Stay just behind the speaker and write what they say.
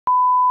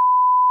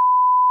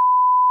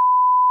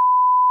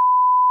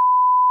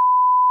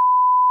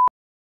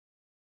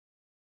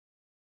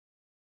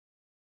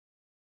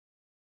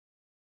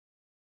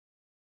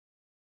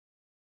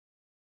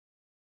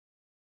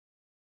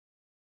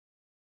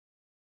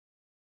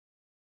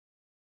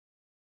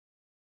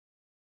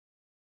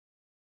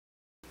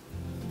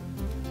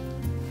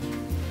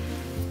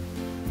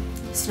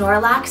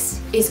Snorlax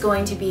is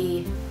going to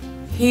be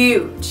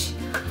huge.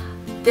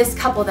 This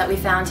couple that we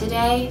found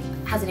today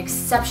has an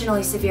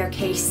exceptionally severe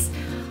case.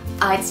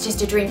 It's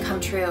just a dream come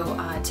true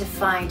to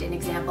find an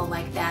example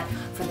like that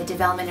for the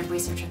development and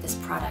research of this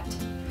product.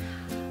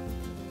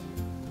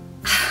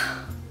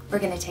 We're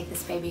gonna take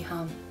this baby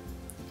home.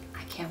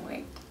 I can't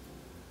wait.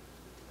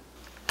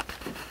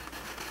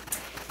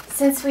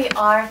 Since we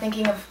are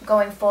thinking of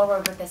going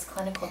forward with this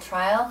clinical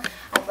trial,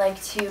 I'd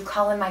like to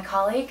call in my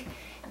colleague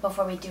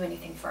before we do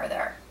anything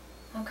further.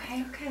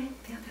 Okay? Okay,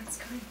 yeah, that's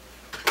good.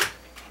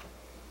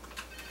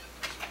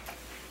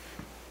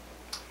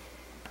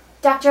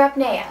 Dr.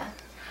 Apnea,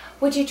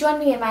 would you join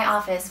me in my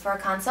office for a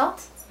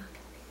consult?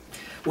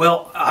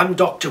 Well, I'm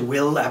Dr.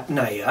 Will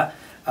Apnea.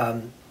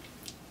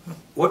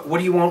 What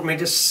do you want me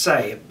to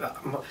say?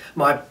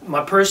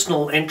 My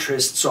personal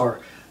interests are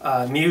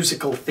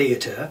musical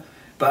theatre,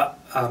 but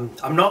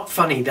I'm not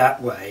funny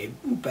that way.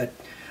 But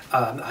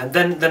and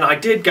then I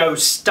did go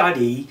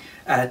study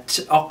at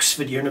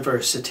Oxford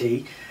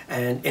University,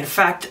 and in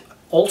fact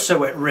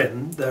also at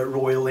RIM, the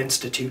Royal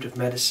Institute of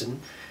Medicine.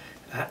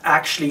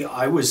 Actually,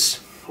 I was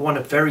one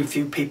of very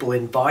few people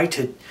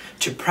invited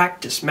to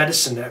practice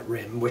medicine at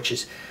RIM, which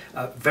is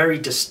a very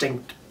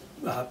distinct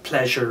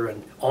pleasure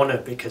and honour,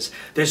 because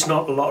there's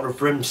not a lot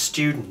of RIM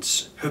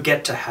students who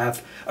get to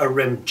have a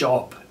RIM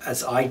job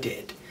as I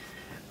did.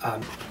 Are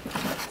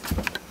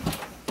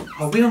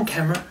we on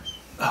camera?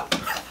 Oh,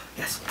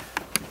 yes.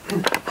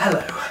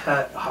 Hello.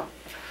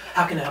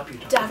 How can I help you,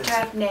 Dr.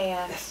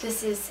 Apnea, Yes.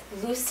 This is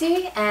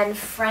Lucy and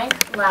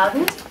Frank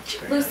Loudon.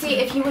 Lucy,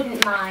 if you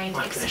wouldn't mind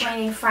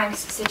explaining Frank's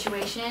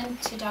situation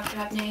to Dr.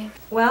 Apnea.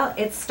 Well,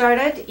 it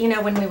started, you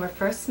know, when we were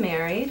first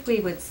married. We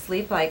would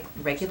sleep like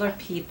regular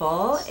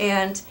people,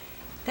 and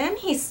then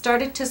he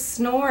started to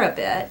snore a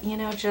bit, you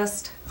know,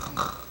 just,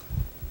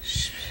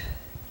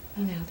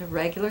 you know, the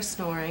regular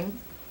snoring.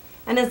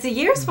 And as the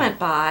years went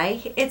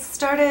by, it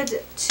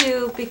started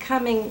to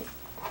becoming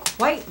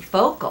quite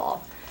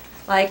vocal,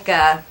 like,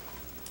 and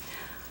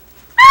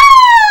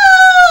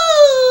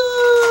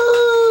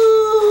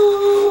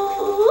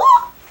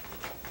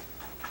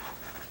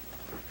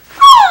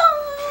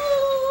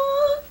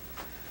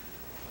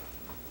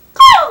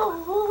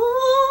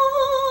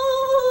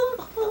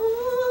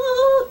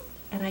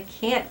I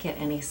can't get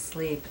any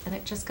sleep, and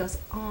it just goes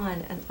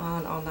on and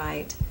on all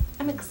night.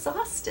 I'm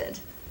exhausted.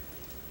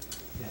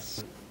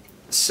 Yes.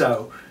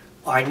 So,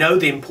 I know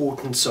the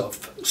importance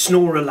of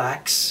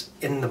Snorlax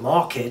in the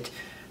market,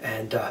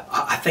 and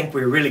I think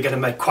we're really going to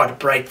make quite a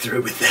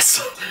breakthrough with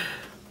this.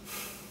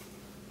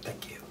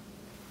 Thank you.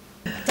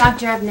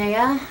 Dr.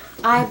 Apnea,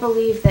 I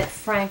believe that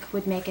Frank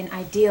would make an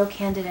ideal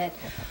candidate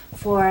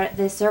for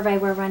the survey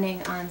we're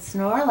running on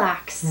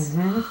Snorlax.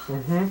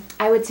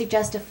 I would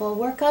suggest a full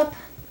workup,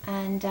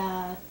 and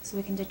so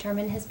we can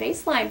determine his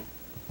baseline.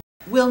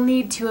 We'll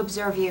need to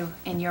observe you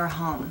in your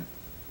home.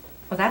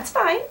 Well, that's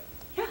fine.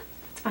 Yeah,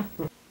 that's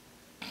fine.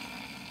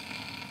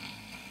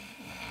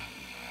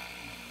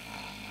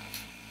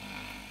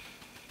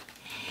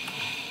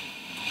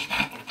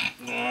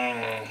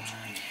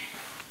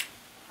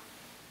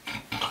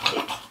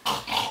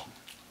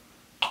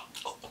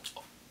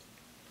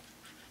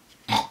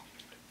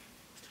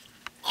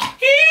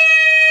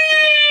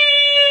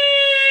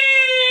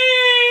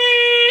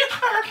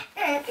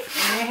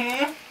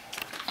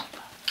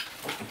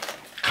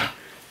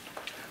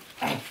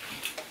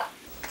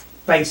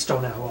 Based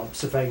on our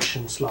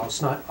observations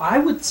last night, I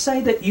would say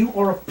that you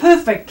are a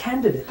perfect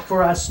candidate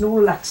for our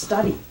Snorlax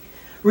study.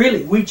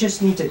 Really, we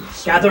just need to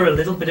gather a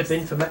little bit of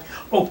information.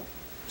 Oh,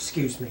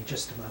 excuse me,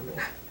 just a moment.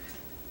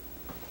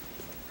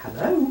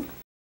 Hello?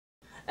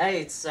 Hey,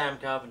 it's Sam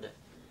Carpenter.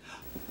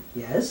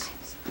 Yes?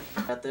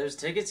 Got those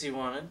tickets you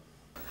wanted.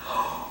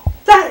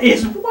 That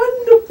is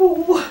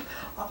wonderful!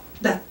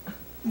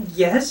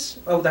 Yes?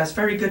 Oh, that's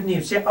very good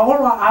news. Yeah, all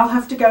right, I'll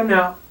have to go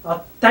now.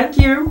 Thank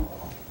you.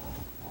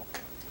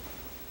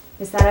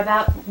 Is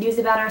that news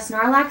about our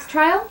Snorlax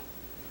trial?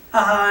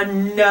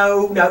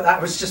 No,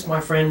 that was just my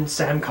friend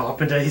Sam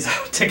Carpenter. He's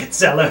our ticket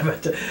seller,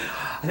 but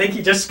I think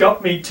he just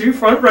got me 2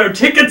 front row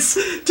tickets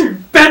to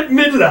Bette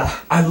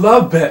Midler. I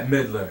love Bette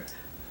Midler.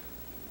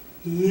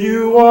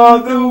 You are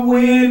the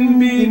wind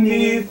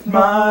beneath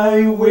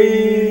my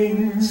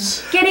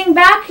wings. Getting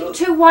back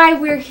to why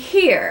we're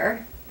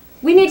here,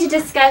 we need to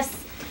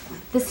discuss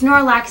the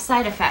Snorlax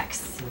side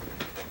effects.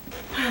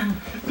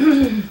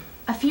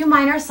 A few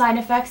minor side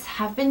effects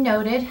have been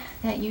noted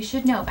that you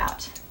should know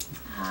about.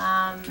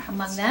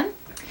 Among them,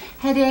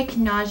 headache,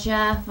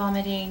 nausea,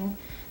 vomiting,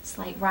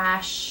 slight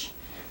rash,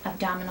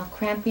 abdominal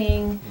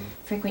cramping,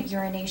 frequent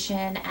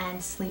urination,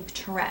 and sleep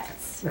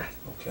Tourette's.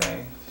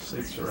 Okay,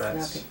 sleep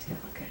Tourette's.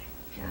 Okay.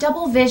 Yeah.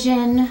 Double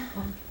vision,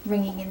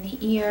 ringing in the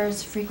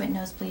ears, frequent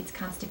nosebleeds,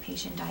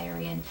 constipation,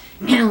 diarrhea, and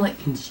anal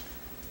itch.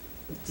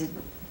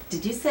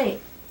 Did you say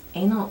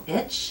anal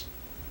itch?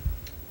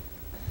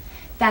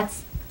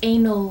 That's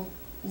anal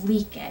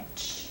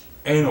leakage.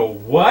 Anal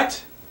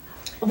what?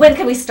 When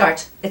can we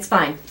start? It's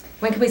fine.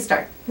 When can we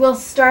start? We'll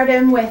start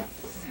him with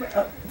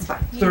It's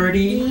fine.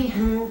 30,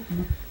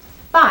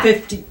 5.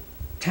 50.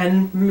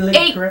 10 8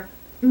 milligrams.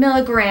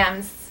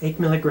 milligrams 8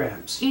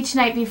 milligrams. each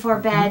night before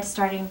bed,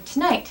 starting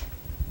tonight.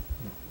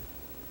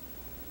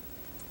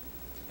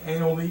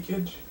 Anal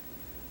leakage?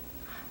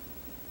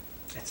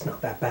 It's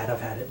not that bad.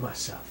 I've had it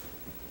myself.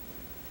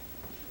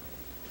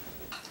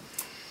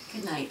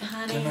 Good night,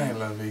 honey. Good night,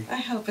 lovey. I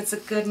hope it's a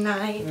good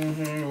night.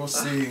 We'll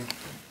see.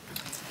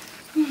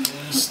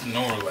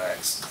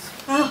 Snorlax.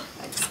 Oh,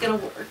 it's gonna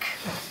work.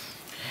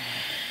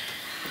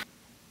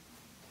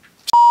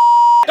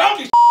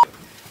 Doggy!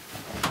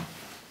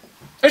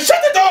 And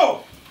shut the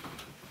door!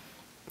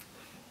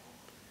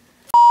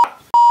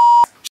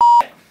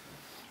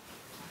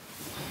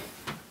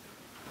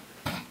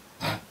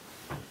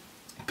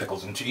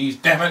 Pickles and cheese,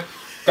 damn it!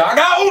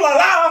 Gaga, ooh la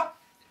la!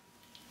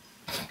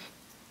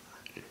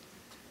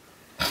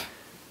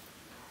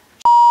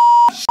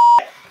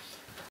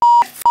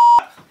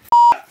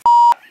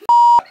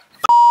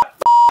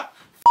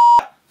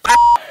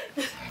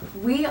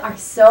 We are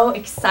so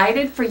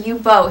excited for you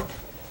both.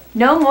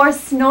 No more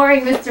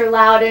snoring, Mr.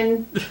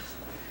 Loudon.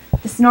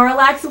 The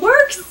Snorlax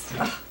works.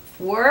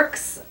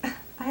 Works?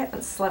 I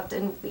haven't slept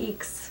in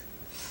weeks.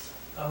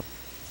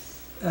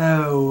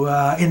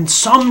 Oh,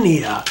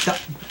 insomnia.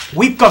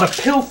 We've got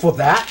a pill for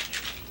that.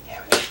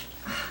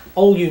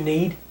 All you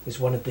need is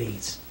one of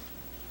these.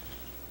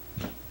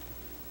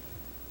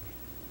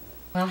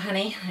 Well,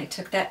 honey, I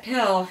took that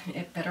pill.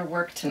 It better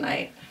work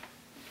tonight.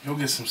 You'll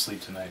get some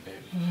sleep tonight,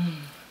 baby.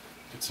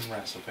 Get some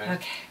rest, okay?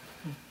 Okay.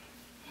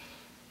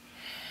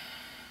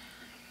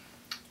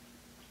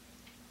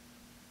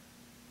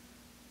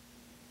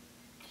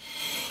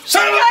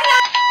 Shut up!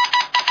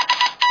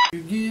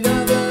 You get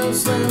out of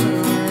summer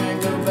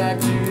and go back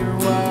to your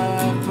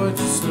wife, but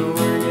your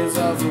snoring is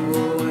off the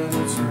wall and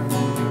it's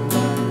ruining your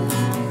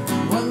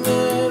life. One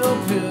little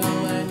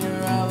pill and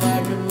you're out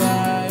like a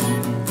light.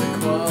 The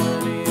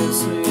quality of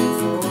sleep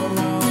for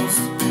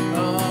most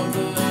of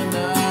the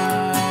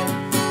night.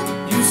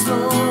 You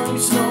snore,